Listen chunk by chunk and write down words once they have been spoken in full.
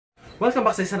Welcome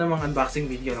back sa isa namang unboxing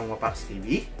video ng Wapax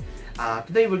TV.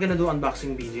 Today we're gonna do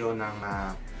unboxing video ng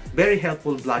very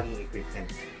helpful vlogging equipment.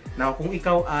 Now, kung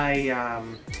ikaw ay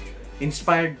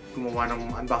inspired gumawa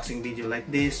ng unboxing video like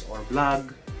this or vlog,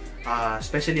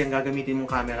 especially ang gagamitin mong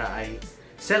camera ay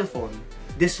cellphone,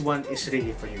 this one is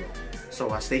really for you. So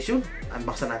stay tuned,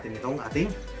 unboxan natin itong ating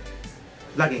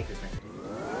vlogging equipment.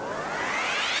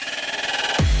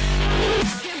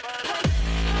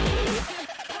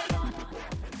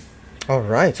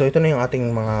 Alright, so ito na yung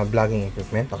ating mga vlogging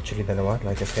equipment. Actually, dalawa,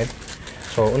 like I said.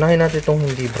 So, unahin natin itong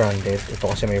hindi branded. Ito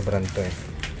kasi may brand to eh.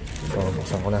 So,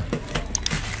 buksan ko na.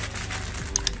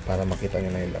 Para makita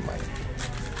nyo na yung laman.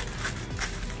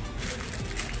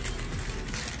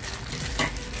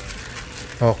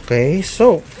 Okay,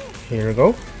 so, here we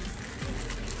go.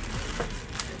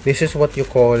 This is what you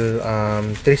call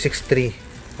 360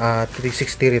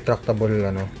 retractable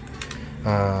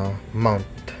mount.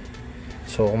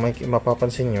 So, kung may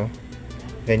mapapansin nyo,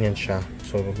 ganyan siya.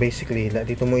 So, basically,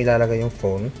 dito mo ilalagay yung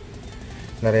phone.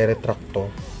 Nare-retract to.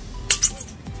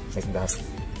 Like that.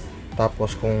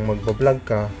 Tapos, kung magbablog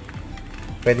ka,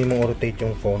 pwede mong rotate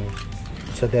yung phone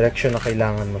sa direction na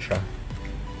kailangan mo siya.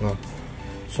 No?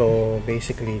 So,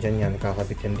 basically, dyan yan.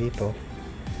 Kakabit yan dito.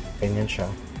 Ganyan siya.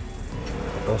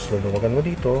 Tapos, luluwagan mo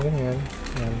dito. Ganyan.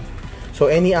 Yan. So,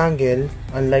 any angle,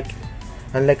 unlike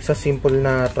sa simple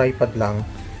na tripod lang,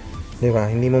 diba?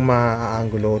 Hindi mo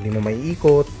maaanggulo, hindi mo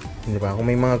maiikot, diba? Kung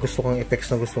may mga gusto kang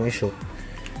effects na gustong i-shoot,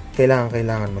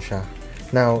 kailangan mo siya.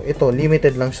 Now, ito,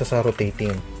 limited lang siya sa rotating,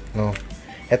 no?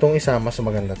 Etong isa, mas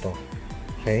maganda to.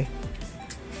 Okay?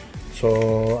 So,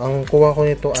 ang kuha ko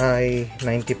nito ay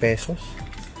 90 pesos.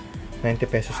 90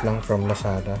 pesos lang from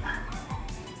Lazada.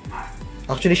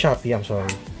 Actually, Shopee, I'm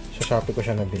sorry. Sa Shopee ko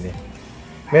siya nabili.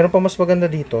 Meron pa mas maganda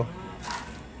dito.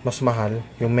 Mas mahal.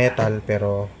 Yung metal,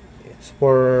 pero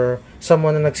for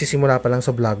someone na nagsisimula pa lang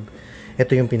sa vlog,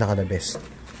 ito yung pinaka the best.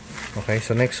 Okay,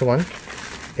 so next one,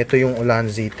 ito yung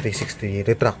ULANZI 360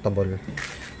 retractable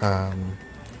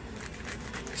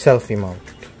selfie mount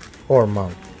or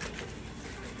mount.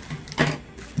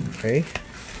 Okay,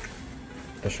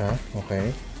 ito siya. Okay,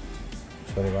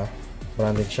 so diba,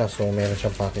 branded siya, so meron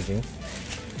siyang packaging.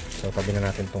 So tabi na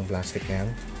natin tong plastic na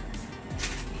yan.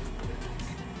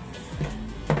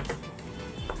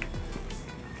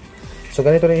 So,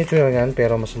 ganito rin ito yan,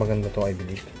 pero mas maganda to, I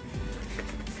believe.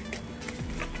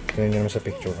 Tignan nyo naman sa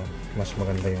picture. Mas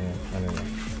maganda yung ano na.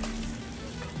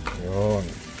 Yun.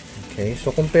 Okay,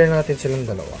 so compare natin silang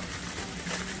dalawa.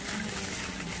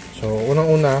 So,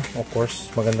 unang-una, of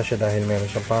course, maganda siya dahil meron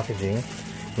siyang packaging.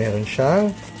 Meron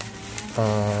siyang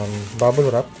bubble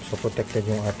wrap. So, protected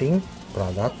yung ating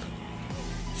product.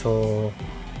 So,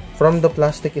 from the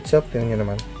plastic itself, tignan nyo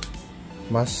naman,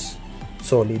 mas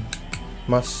solid,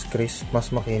 mas crisp,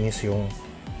 mas makinis yung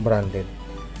branded.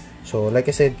 So, like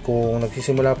I said, kung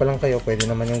nagsisimula pa lang kayo, pwede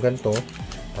naman yung ganito.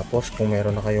 Tapos, kung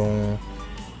meron na kayong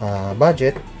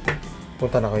budget,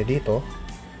 punta na kayo dito.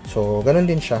 So, ganun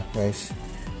din siya, guys.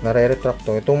 Nare-retract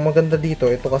to. Itong maganda dito,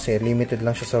 ito kasi, limited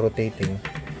lang siya sa rotating.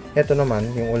 Ito naman,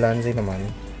 yung ULANZI naman,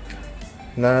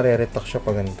 nare-retract siya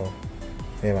pa ganito.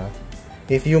 Diba?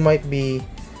 If you might be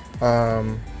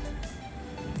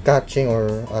catching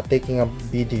or taking a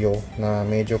video na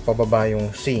medyo pababa yung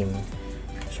seam,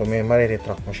 so may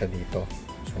mariretract mo siya dito.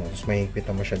 So mas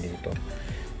mahigpitan mo siya dito.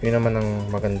 Yun naman ang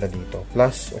maganda dito.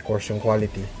 Plus, of course, yung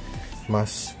quality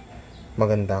mas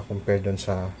maganda compared dun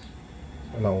sa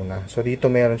nauna. So dito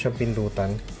meron siyang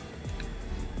pindutan.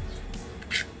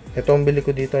 Ito ang bili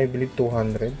ko dito, I believe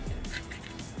 200.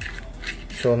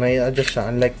 So nai-adjust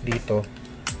siya, unlike dito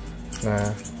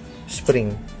na spring.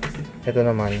 Ito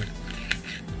naman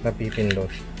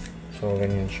napipindot. So,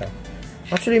 ganyan siya.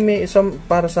 Actually, may isang,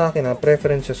 para sa akin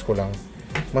preferences ko lang.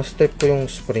 Mas trip ko yung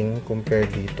spring compared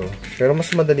dito. Pero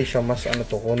mas madali siya, mas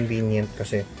convenient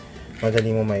kasi madali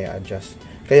mo may adjust.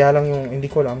 Kaya lang yung, hindi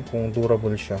ko alam kung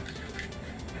durable siya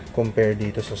compared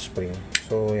dito sa spring.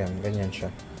 So, yan, ganyan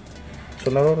siya. So,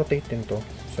 naro-rotate din to.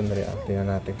 Sandali,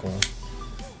 tingnan natin kung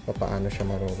paano siya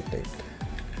maro-rotate.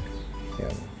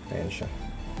 Yan, ayan siya.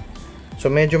 So,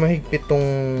 medyo mahigpit tong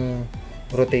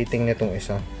rotating nitong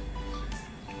isa,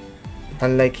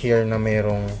 unlike here na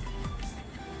mayroong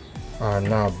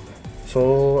knob.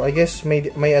 So I guess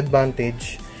may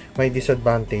advantage, may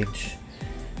disadvantage,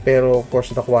 pero of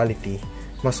course the quality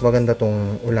mas maganda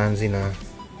tong ULANZI na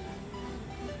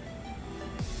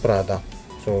product.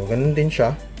 So ganun din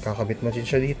siya, kakabit mo din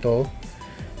siya dito,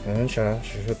 ganun siya,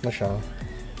 shoot mo siya,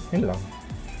 yun lang.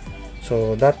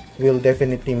 So that will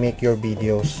definitely make your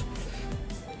videos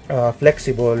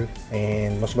flexible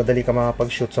and mas madali ka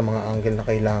makapag-shoot sa mga angle na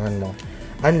kailangan mo.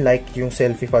 Unlike yung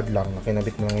selfie pad lang, na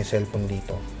kinabit mo lang yung cellphone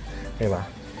dito. Diba?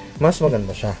 Mas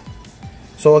maganda siya.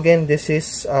 So again, this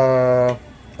is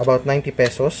about 90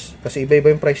 pesos. Kasi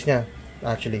iba-iba yung price niya.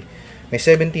 Actually, may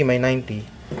 70, may 90.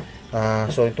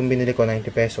 So itong binili ko 90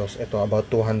 pesos. Ito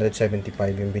about 275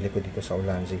 yung bili ko dito sa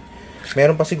ULANZI.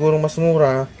 Meron pa sigurong mas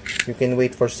mura. You can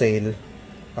wait for sale.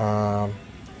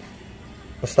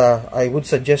 Basta I would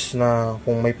suggest na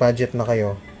kung may budget na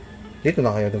kayo, dito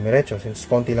na kayo dumiretso since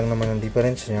konti lang naman ang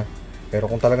difference niya. Pero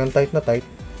kung talagang tight na tight,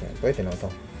 pwede na ito.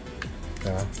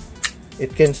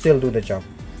 It can still do the job.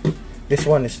 This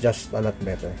one is just a lot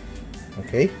better.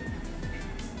 Okay?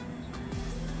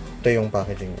 Ito yung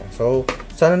packaging niya. So,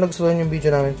 sana nagustuhan yung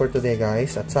video namin for today,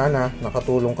 guys. At sana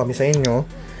nakatulong kami sa inyo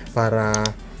para,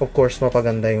 of course,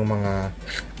 mapaganda yung mga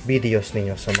videos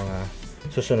ninyo sa mga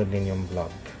susunod ninyong vlog.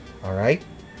 Alright?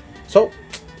 So,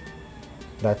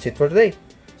 that's it for today.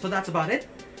 So that's about it.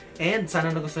 And sana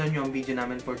nagustuhan nyo ang video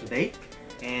namin for today.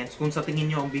 And kung sa tingin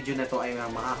nyo ang video na to ay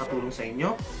makakatulong sa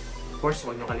inyo, of course,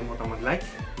 huwag nyo kalimutan mag-like,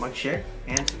 mag-share,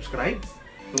 and subscribe.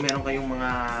 Kung meron kayong mga,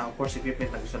 of course, equipment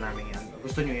na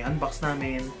gusto nyo i-unbox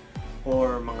namin,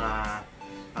 or mga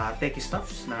techie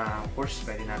stuffs na, of course,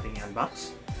 pwede natin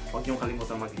i-unbox, huwag nyo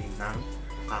kalimutan mag-leave ng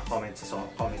comment sa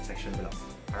comment section below.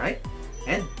 Alright?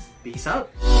 And peace out!